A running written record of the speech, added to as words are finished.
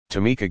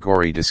Tamica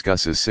Goree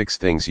discusses 6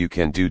 things you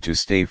can do to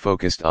stay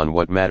focused on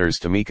what matters.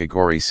 Tamica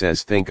Goree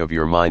says think of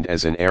your mind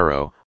as an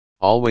arrow,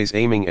 always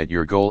aiming at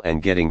your goal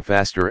and getting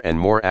faster and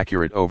more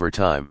accurate over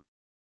time.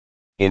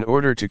 In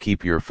order to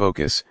keep your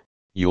focus,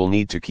 you'll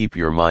need to keep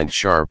your mind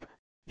sharp,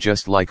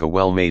 just like a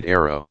well-made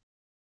arrow.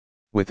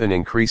 With an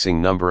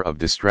increasing number of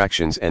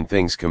distractions and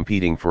things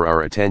competing for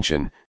our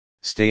attention,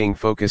 staying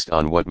focused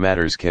on what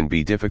matters can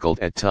be difficult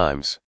at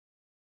times.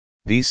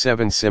 These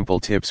 7 simple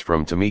tips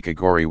from Tamica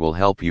Goree will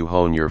help you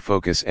hone your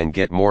focus and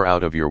get more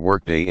out of your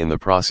workday in the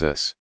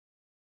process.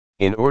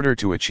 In order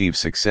to achieve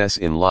success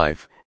in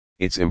life,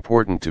 it's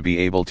important to be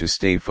able to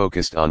stay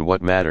focused on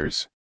what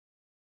matters.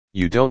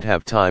 You don't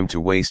have time to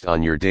waste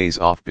on your days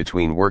off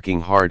between working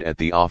hard at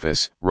the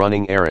office,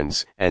 running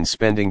errands, and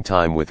spending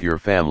time with your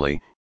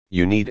family.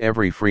 You need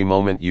every free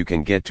moment you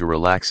can get to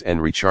relax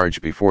and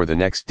recharge before the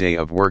next day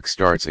of work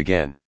starts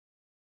again.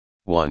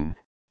 1.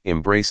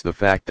 Embrace the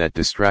fact that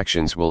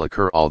distractions will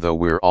occur. Although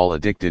we're all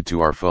addicted to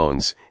our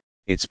phones,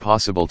 it's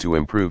possible to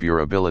improve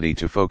your ability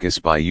to focus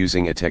by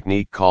using a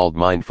technique called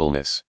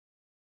mindfulness.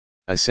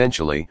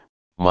 Essentially,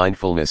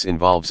 mindfulness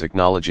involves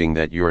acknowledging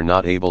that you're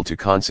not able to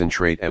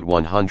concentrate at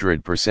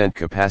 100%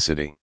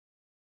 capacity.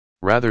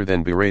 Rather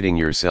than berating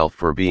yourself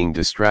for being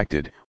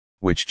distracted,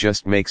 which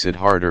just makes it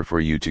harder for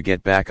you to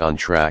get back on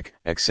track,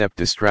 accept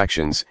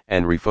distractions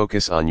and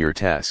refocus on your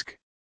task.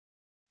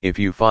 If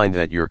you find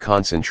that your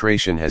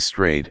concentration has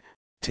strayed,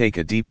 take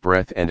a deep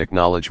breath and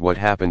acknowledge what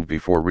happened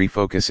before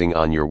refocusing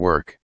on your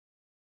work.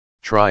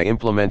 Try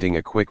implementing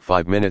a quick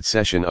 5-minute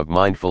session of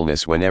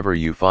mindfulness whenever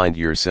you find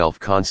yourself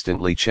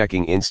constantly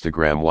checking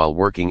Instagram while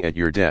working at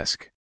your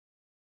desk.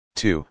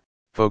 2.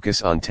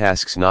 Focus on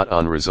tasks, not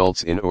on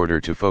results. In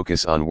order to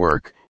focus on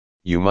work,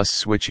 you must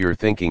switch your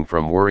thinking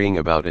from worrying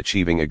about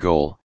achieving a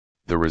goal,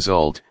 the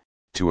result,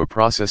 to a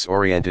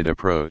process-oriented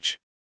approach.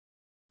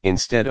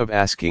 Instead of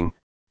asking,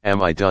 "Am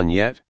I done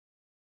yet?"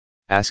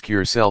 ask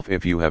yourself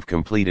if you have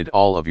completed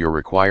all of your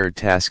required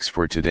tasks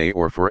for today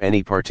or for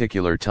any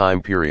particular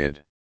time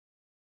period.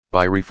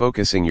 By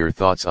refocusing your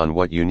thoughts on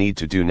what you need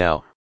to do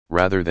now,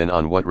 rather than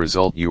on what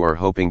result you are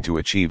hoping to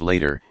achieve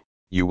later,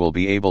 you will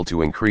be able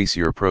to increase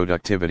your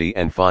productivity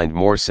and find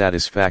more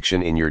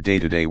satisfaction in your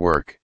day-to-day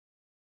work.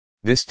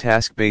 This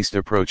task-based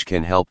approach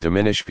can help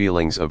diminish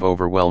feelings of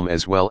overwhelm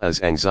as well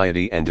as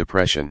anxiety and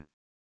depression.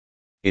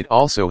 It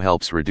also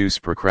helps reduce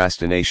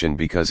procrastination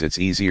because it's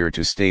easier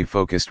to stay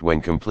focused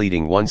when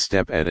completing one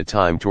step at a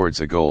time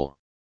towards a goal.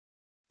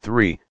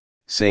 3.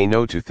 Say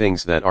no to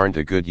things that aren't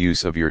a good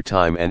use of your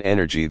time and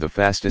energy. The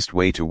fastest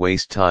way to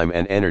waste time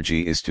and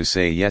energy is to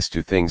say yes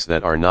to things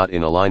that are not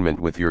in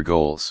alignment with your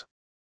goals.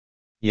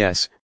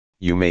 Yes,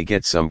 you may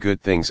get some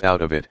good things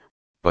out of it,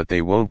 but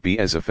they won't be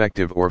as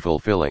effective or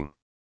fulfilling.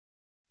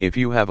 If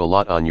you have a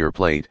lot on your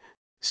plate,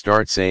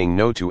 start saying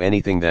no to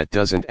anything that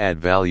doesn't add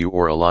value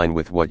or align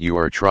with what you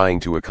are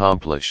trying to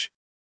accomplish.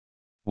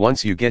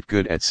 Once you get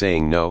good at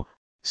saying no,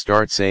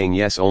 start saying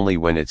yes only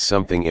when it's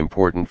something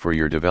important for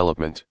your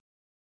development.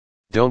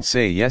 Don't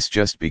say yes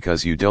just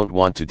because you don't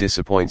want to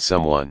disappoint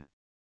someone.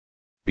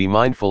 Be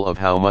mindful of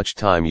how much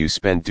time you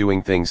spend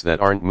doing things that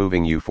aren't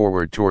moving you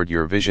forward toward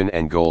your vision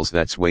and goals.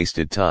 That's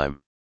wasted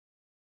time.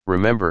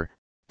 Remember,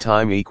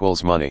 time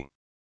equals money.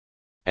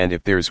 And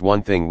if there's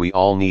one thing we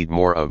all need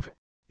more of,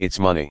 it's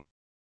money.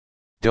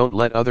 Don't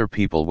let other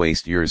people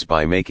waste yours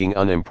by making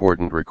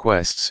unimportant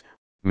requests.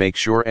 Make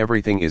sure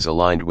everything is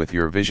aligned with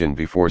your vision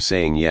before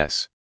saying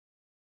yes.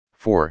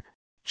 4.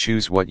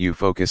 Choose what you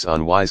focus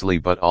on wisely,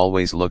 but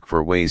always look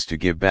for ways to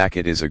give back.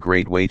 It is a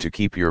great way to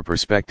keep your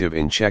perspective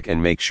in check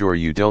and make sure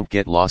you don't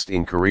get lost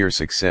in career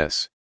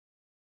success.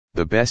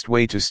 The best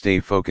way to stay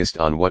focused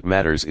on what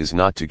matters is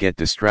not to get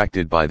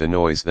distracted by the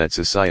noise that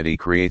society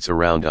creates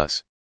around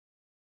us.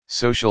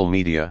 Social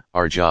media,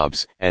 our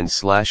jobs,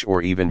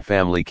 or even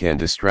family can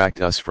distract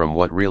us from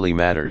what really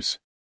matters.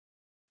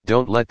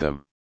 Don't let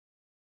them.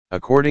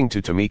 According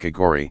to Tamica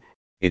Goree,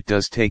 it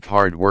does take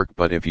hard work,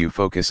 but if you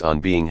focus on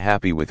being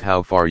happy with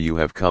how far you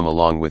have come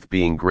along with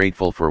being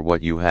grateful for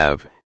what you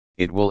have,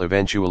 it will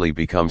eventually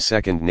become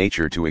second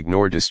nature to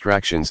ignore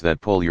distractions that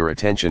pull your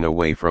attention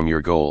away from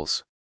your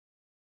goals.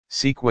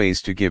 Seek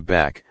ways to give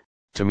back.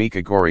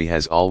 Tamica Goree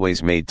has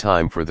always made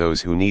time for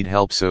those who need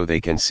help so they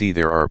can see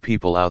there are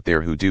people out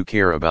there who do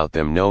care about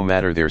them no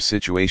matter their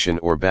situation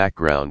or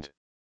background.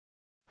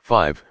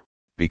 5.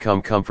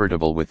 Become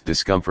comfortable with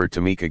discomfort.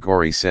 Tamica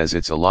Goree says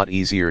it's a lot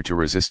easier to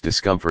resist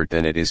discomfort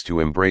than it is to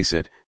embrace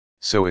it,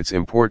 so it's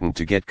important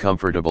to get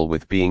comfortable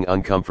with being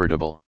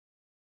uncomfortable.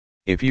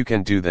 If you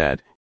can do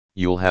that,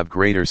 you'll have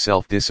greater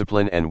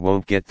self-discipline and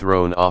won't get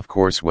thrown off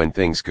course when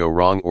things go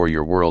wrong or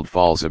your world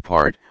falls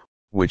apart,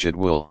 which it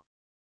will.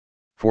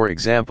 For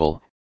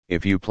example,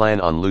 if you plan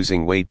on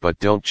losing weight but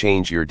don't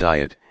change your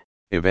diet,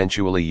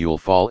 eventually you'll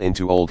fall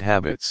into old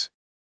habits.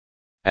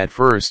 At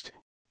first,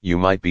 you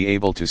might be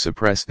able to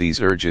suppress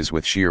these urges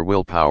with sheer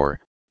willpower,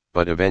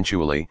 but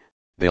eventually,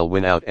 they'll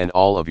win out and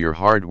all of your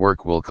hard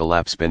work will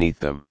collapse beneath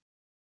them.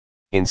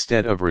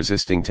 Instead of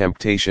resisting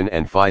temptation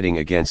and fighting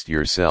against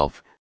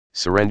yourself,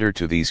 Surrender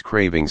to these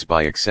cravings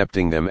by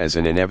accepting them as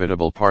an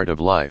inevitable part of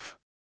life.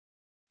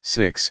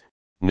 6.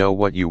 Know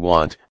what you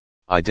want,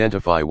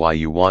 identify why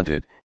you want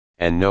it,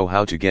 and know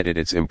how to get it.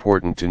 It's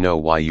important to know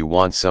why you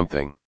want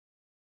something.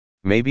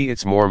 Maybe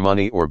it's more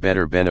money or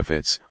better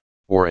benefits,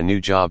 or a new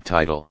job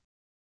title.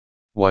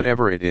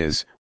 Whatever it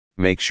is,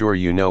 make sure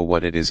you know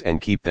what it is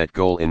and keep that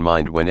goal in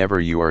mind whenever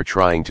you are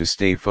trying to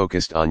stay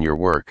focused on your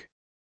work.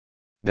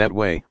 That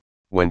way,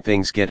 when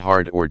things get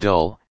hard or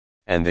dull,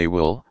 and they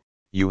will,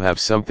 you have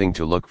something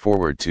to look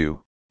forward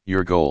to,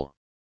 your goal.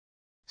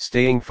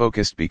 Staying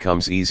focused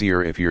becomes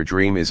easier if your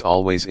dream is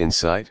always in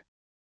sight.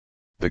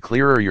 The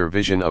clearer your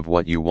vision of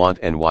what you want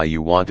and why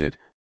you want it,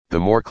 the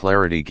more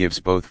clarity gives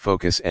both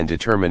focus and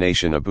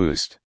determination a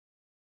boost.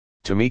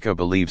 Tamica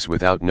believes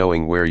without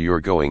knowing where you're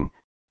going,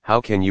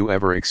 how can you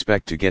ever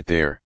expect to get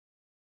there?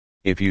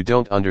 If you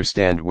don't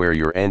understand where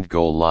your end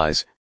goal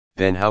lies,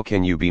 then how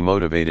can you be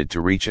motivated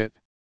to reach it?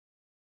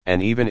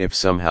 And even if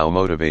somehow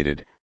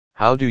motivated,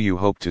 how do you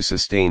hope to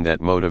sustain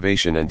that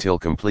motivation until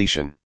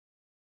completion?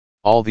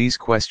 All these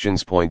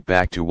questions point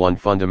back to one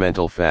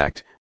fundamental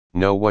fact: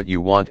 know what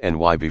you want and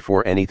why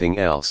before anything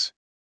else.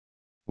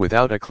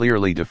 Without a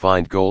clearly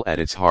defined goal at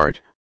its heart,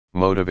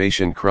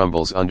 motivation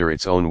crumbles under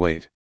its own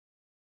weight.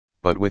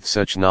 But with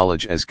such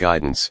knowledge as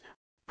guidance,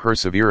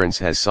 perseverance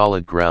has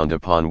solid ground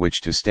upon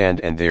which to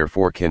stand and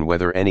therefore can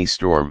weather any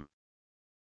storm.